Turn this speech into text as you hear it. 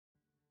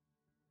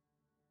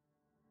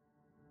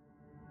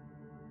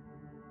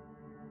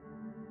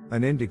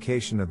An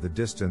indication of the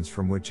distance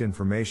from which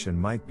information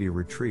might be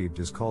retrieved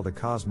is called a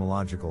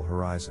cosmological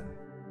horizon.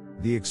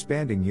 The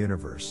expanding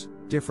universe,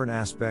 different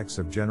aspects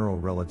of general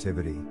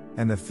relativity,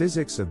 and the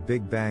physics of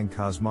Big Bang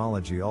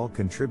cosmology all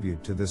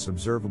contribute to this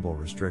observable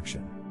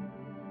restriction.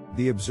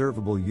 The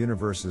observable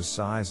universe's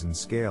size and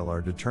scale are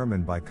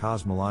determined by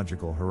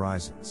cosmological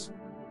horizons.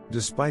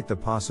 Despite the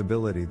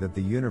possibility that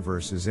the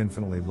universe is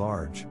infinitely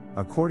large,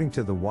 according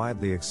to the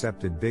widely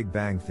accepted Big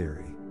Bang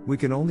theory, we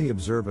can only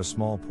observe a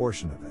small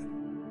portion of it.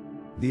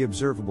 The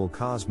observable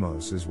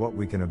cosmos is what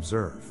we can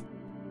observe.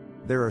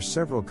 There are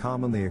several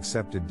commonly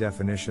accepted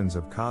definitions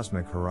of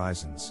cosmic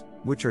horizons,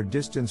 which are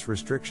distance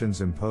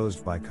restrictions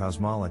imposed by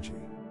cosmology.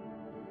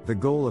 The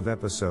goal of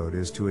episode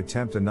is to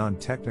attempt a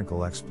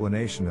non-technical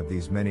explanation of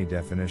these many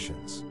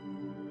definitions.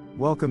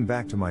 Welcome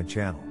back to my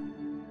channel.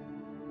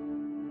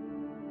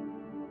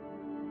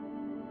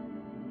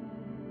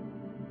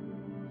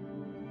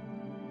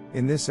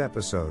 In this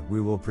episode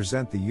we will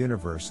present the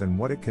universe and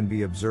what it can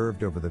be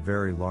observed over the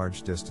very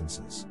large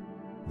distances.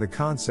 The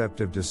concept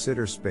of de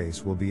Sitter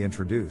space will be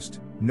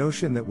introduced,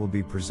 notion that will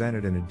be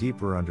presented in a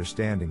deeper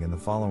understanding in the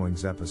following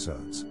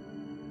episodes.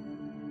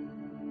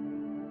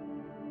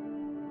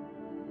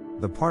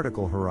 The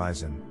particle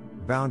horizon,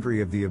 boundary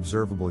of the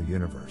observable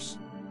universe.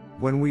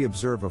 When we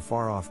observe a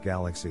far-off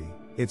galaxy,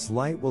 its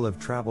light will have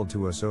traveled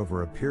to us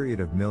over a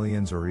period of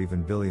millions or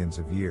even billions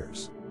of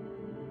years.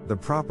 The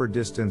proper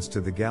distance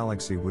to the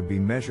galaxy would be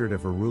measured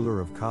if a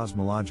ruler of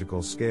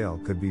cosmological scale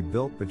could be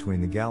built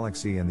between the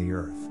galaxy and the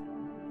Earth.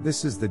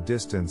 This is the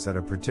distance at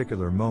a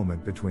particular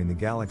moment between the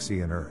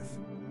galaxy and Earth.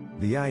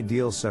 The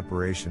ideal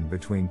separation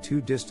between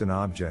two distant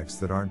objects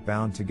that aren't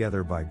bound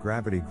together by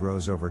gravity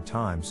grows over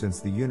time since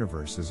the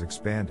universe is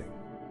expanding.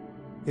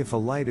 If a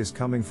light is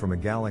coming from a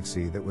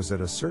galaxy that was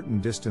at a certain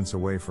distance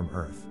away from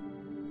Earth,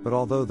 but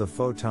although the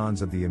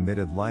photons of the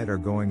emitted light are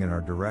going in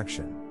our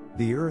direction,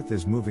 the Earth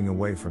is moving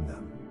away from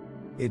them.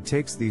 It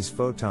takes these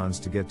photons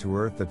to get to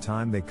Earth the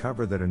time they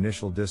cover that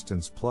initial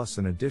distance plus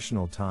an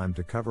additional time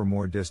to cover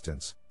more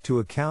distance, to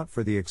account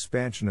for the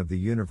expansion of the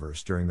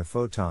universe during the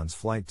photon's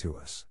flight to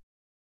us.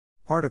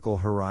 Particle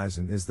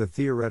horizon is the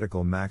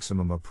theoretical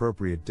maximum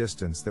appropriate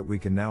distance that we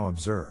can now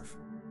observe.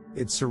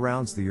 It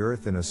surrounds the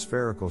Earth in a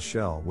spherical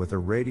shell with a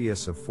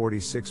radius of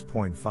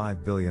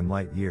 46.5 billion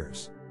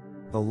light-years.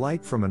 The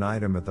light from an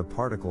item at the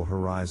particle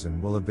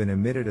horizon will have been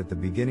emitted at the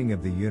beginning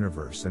of the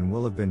universe and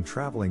will have been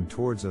traveling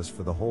towards us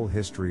for the whole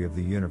history of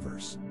the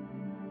universe.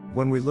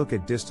 When we look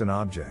at distant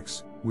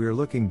objects, we are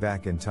looking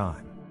back in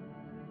time.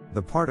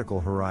 The particle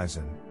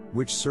horizon,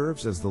 which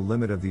serves as the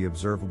limit of the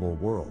observable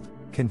world,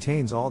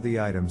 contains all the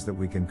items that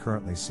we can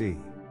currently see.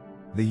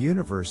 The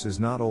universe is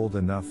not old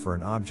enough for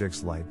an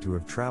object's light to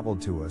have traveled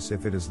to us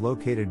if it is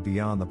located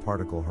beyond the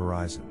particle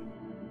horizon.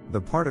 The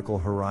particle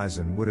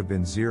horizon would have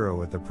been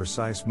zero at the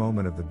precise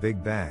moment of the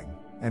Big Bang,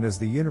 and as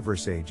the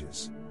universe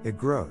ages, it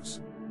grows.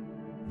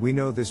 We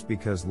know this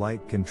because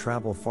light can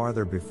travel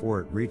farther before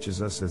it reaches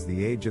us as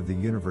the age of the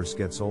universe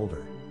gets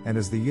older, and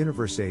as the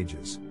universe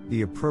ages,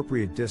 the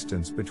appropriate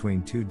distance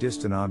between two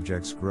distant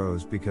objects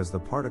grows because the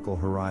particle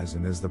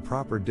horizon is the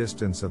proper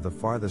distance of the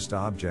farthest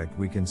object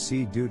we can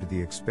see due to the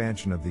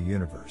expansion of the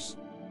universe.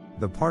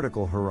 The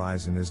particle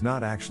horizon is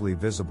not actually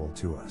visible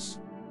to us.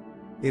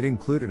 It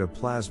included a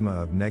plasma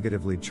of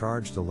negatively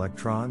charged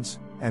electrons,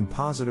 and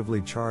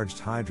positively charged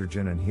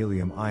hydrogen and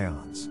helium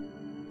ions.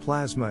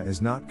 Plasma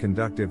is not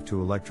conductive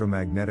to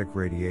electromagnetic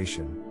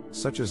radiation,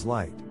 such as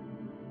light.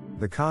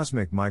 The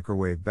cosmic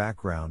microwave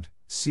background,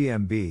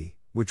 CMB,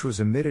 which was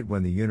emitted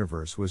when the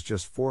universe was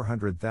just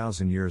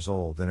 400,000 years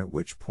old and at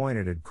which point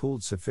it had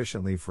cooled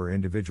sufficiently for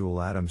individual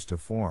atoms to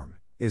form,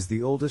 is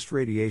the oldest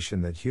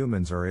radiation that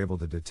humans are able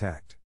to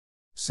detect.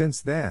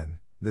 Since then,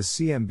 the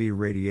CMB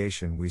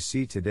radiation we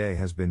see today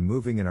has been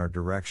moving in our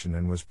direction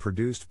and was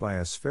produced by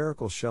a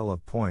spherical shell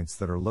of points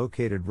that are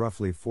located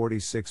roughly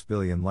 46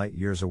 billion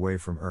light-years away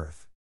from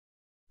Earth.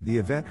 The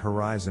event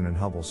horizon and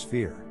Hubble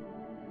sphere.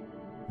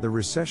 The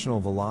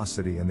recessional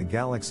velocity and the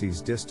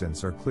galaxy's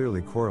distance are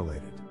clearly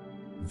correlated.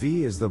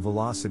 V is the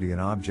velocity an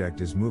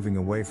object is moving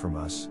away from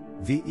us,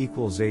 v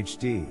equals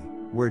hd,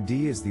 where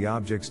d is the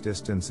object's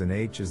distance and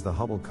h is the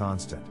Hubble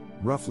constant,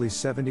 roughly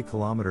 70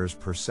 km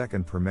per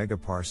second per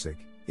megaparsec.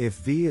 If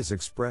v is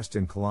expressed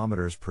in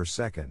kilometers per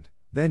second,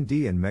 then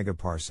d in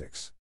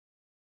megaparsecs.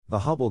 The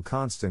Hubble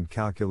constant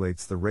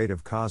calculates the rate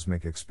of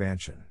cosmic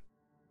expansion.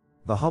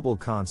 The Hubble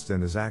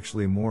constant is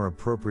actually more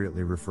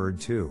appropriately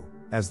referred to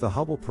as the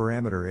Hubble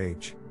parameter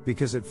h,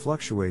 because it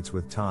fluctuates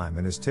with time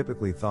and is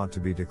typically thought to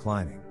be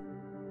declining.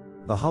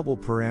 The Hubble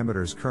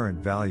parameter's current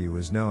value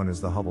is known as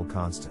the Hubble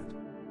constant.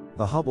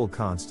 The Hubble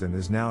constant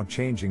is now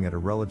changing at a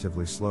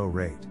relatively slow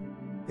rate.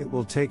 It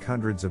will take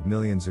hundreds of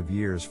millions of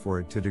years for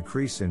it to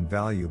decrease in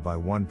value by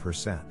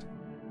 1%.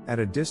 At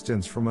a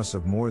distance from us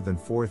of more than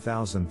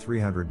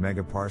 4,300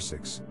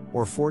 megaparsecs,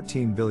 or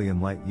 14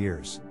 billion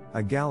light-years,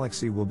 a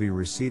galaxy will be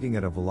receding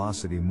at a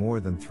velocity more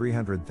than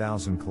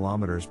 300,000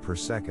 kilometers per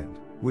second,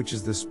 which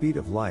is the speed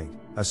of light,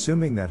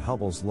 assuming that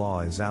Hubble's law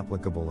is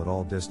applicable at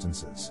all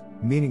distances,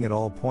 meaning at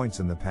all points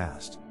in the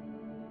past.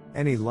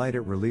 Any light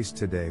it released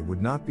today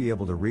would not be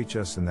able to reach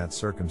us in that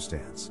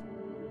circumstance.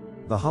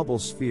 The Hubble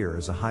sphere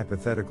is a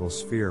hypothetical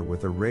sphere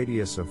with a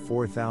radius of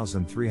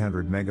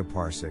 4,300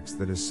 megaparsecs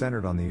that is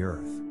centered on the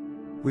Earth.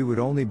 We would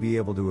only be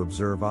able to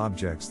observe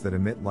objects that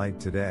emit light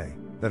today,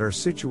 that are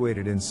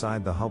situated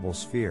inside the Hubble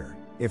sphere,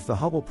 if the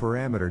Hubble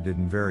parameter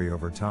didn't vary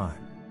over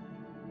time.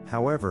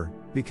 However,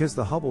 because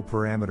the Hubble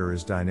parameter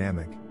is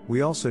dynamic,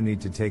 we also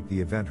need to take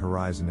the event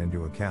horizon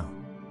into account.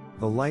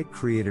 The light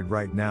created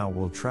right now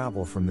will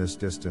travel from this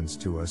distance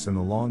to us in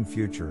the long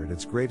future at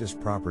its greatest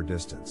proper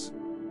distance.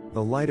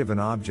 The light of an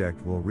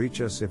object will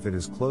reach us if it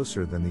is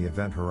closer than the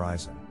event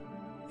horizon.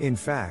 In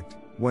fact,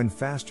 when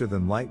faster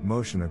than light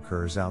motion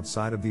occurs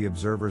outside of the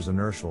observer's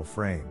inertial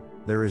frame,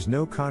 there is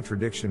no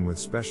contradiction with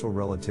special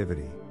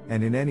relativity,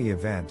 and in any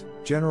event,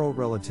 general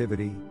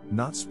relativity,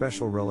 not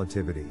special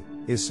relativity,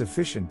 is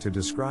sufficient to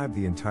describe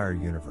the entire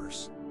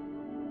universe.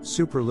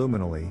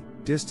 Superluminally,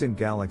 distant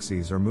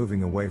galaxies are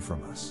moving away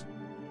from us.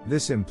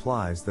 This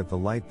implies that the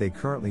light they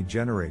currently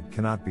generate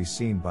cannot be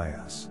seen by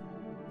us.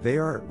 They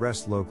are at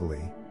rest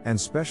locally, and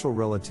special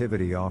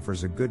relativity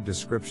offers a good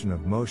description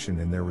of motion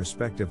in their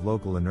respective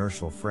local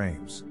inertial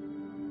frames.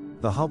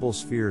 The Hubble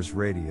sphere's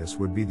radius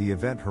would be the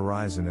event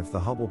horizon if the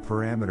Hubble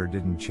parameter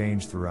didn't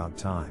change throughout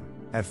time,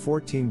 at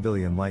 14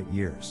 billion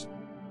light-years.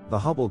 The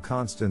Hubble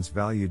constant's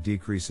value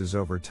decreases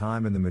over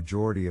time in the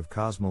majority of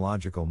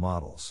cosmological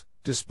models,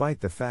 despite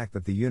the fact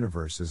that the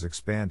universe is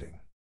expanding.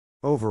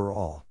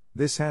 Overall,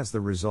 this has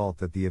the result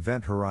that the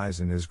event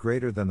horizon is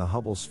greater than the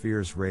Hubble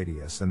sphere's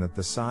radius and that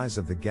the size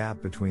of the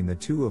gap between the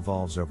two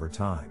evolves over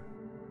time.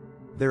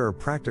 There are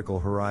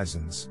practical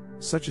horizons,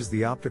 such as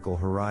the optical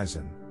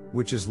horizon,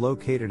 which is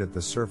located at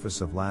the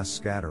surface of last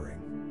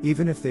scattering,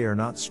 even if they are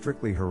not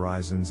strictly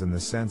horizons in the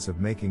sense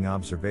of making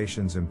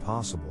observations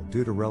impossible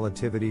due to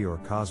relativity or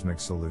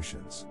cosmic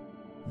solutions.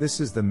 This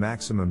is the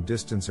maximum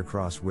distance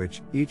across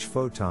which each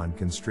photon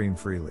can stream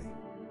freely.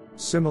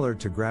 Similar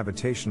to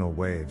gravitational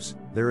waves,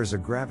 there is a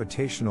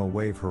gravitational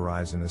wave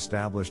horizon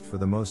established for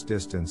the most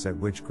distance at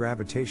which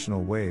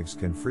gravitational waves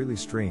can freely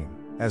stream,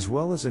 as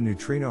well as a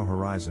neutrino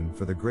horizon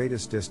for the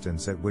greatest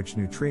distance at which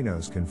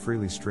neutrinos can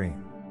freely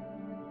stream.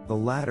 The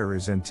latter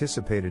is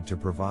anticipated to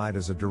provide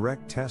as a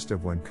direct test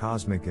of when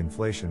cosmic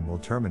inflation will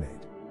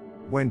terminate.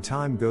 When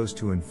time goes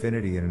to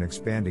infinity in an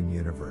expanding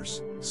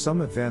universe,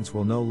 some events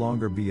will no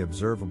longer be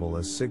observable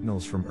as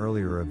signals from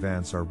earlier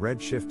events are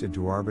redshifted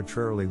to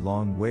arbitrarily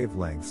long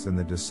wavelengths in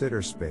the de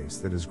Sitter space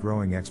that is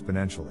growing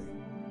exponentially.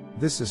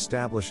 This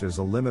establishes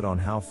a limit on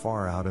how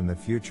far out in the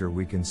future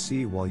we can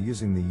see while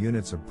using the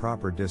units of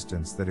proper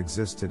distance that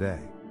exist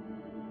today.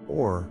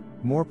 Or,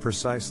 more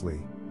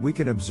precisely, we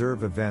can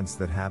observe events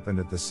that happened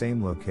at the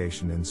same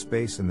location in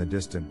space in the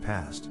distant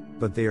past,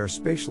 but they are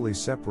spatially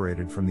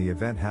separated from the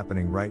event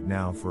happening right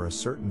now for a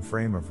certain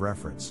frame of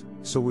reference,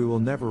 so we will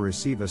never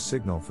receive a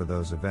signal for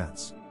those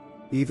events.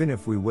 Even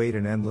if we wait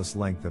an endless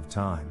length of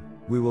time,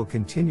 we will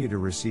continue to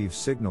receive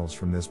signals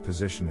from this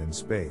position in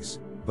space,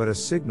 but a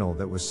signal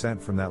that was sent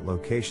from that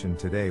location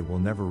today will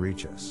never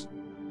reach us.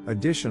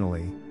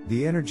 Additionally,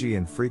 the energy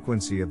and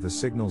frequency of the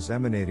signals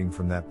emanating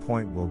from that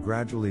point will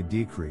gradually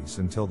decrease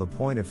until the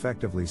point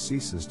effectively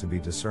ceases to be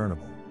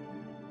discernible.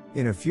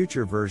 In a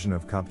future version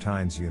of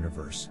Kaptein's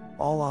universe,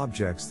 all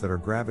objects that are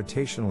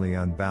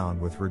gravitationally unbound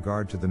with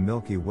regard to the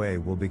Milky Way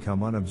will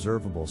become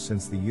unobservable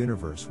since the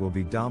universe will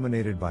be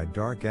dominated by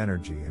dark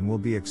energy and will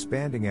be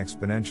expanding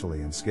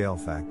exponentially in scale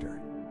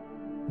factor.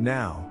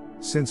 Now,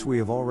 since we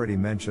have already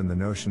mentioned the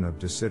notion of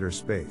de Sitter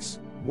space,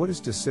 what is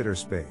de Sitter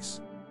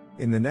space?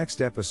 In the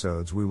next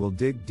episodes we will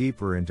dig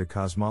deeper into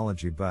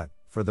cosmology, but,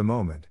 for the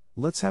moment,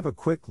 let's have a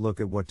quick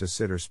look at what de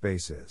Sitter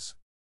space is.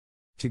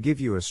 To give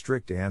you a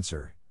strict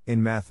answer,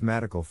 in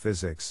mathematical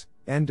physics,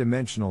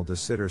 n-dimensional de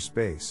Sitter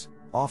space,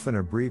 often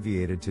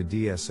abbreviated to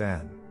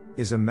DSN,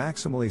 is a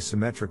maximally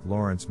symmetric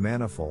Lorentz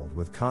manifold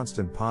with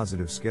constant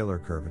positive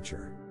scalar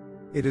curvature.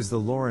 It is the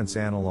Lorentz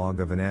analog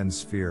of an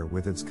n-sphere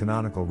with its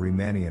canonical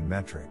Riemannian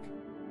metric.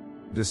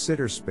 De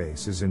Sitter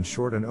space is in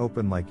short an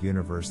open-like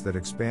universe that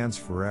expands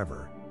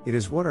forever. It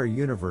is what our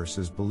universe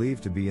is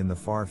believed to be in the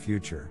far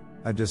future,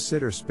 a de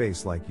Sitter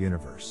space-like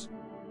universe.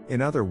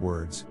 In other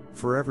words,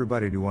 for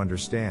everybody to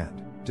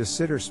understand, de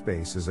Sitter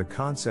space is a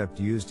concept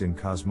used in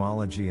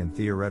cosmology and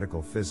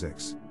theoretical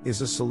physics,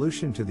 is a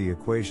solution to the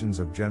equations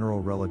of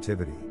general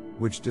relativity,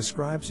 which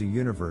describes a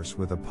universe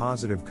with a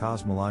positive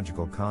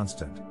cosmological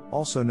constant,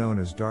 also known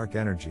as dark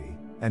energy,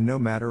 and no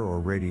matter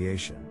or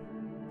radiation.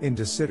 In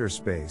de Sitter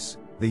space,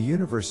 the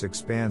universe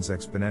expands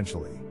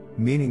exponentially,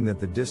 meaning that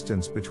the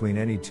distance between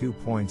any 2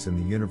 points in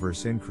the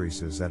universe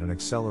increases at an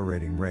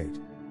accelerating rate.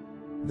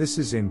 This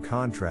is in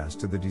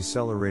contrast to the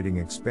decelerating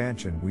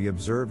expansion we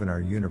observe in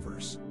our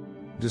universe.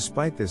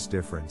 Despite this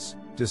difference,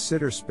 de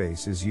Sitter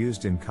space is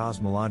used in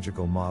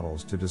cosmological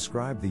models to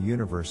describe the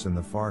universe in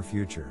the far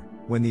future,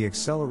 when the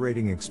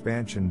accelerating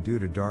expansion due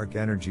to dark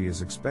energy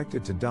is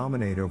expected to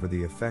dominate over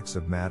the effects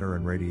of matter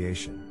and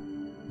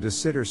radiation. De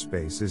Sitter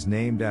space is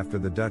named after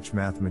the Dutch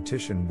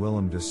mathematician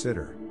Willem de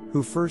Sitter,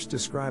 who first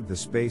described the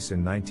space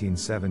in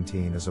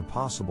 1917 as a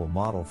possible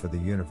model for the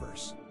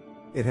universe.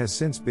 It has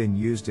since been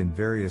used in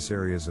various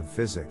areas of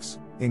physics,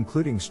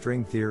 including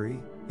string theory,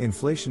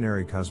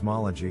 inflationary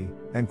cosmology,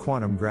 and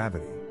quantum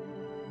gravity.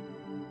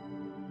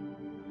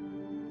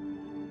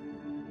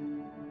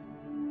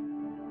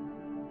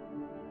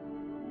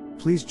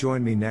 Please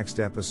join me next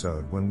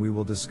episode when we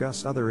will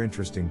discuss other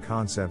interesting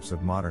concepts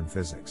of modern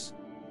physics.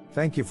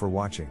 Thank you for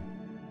watching.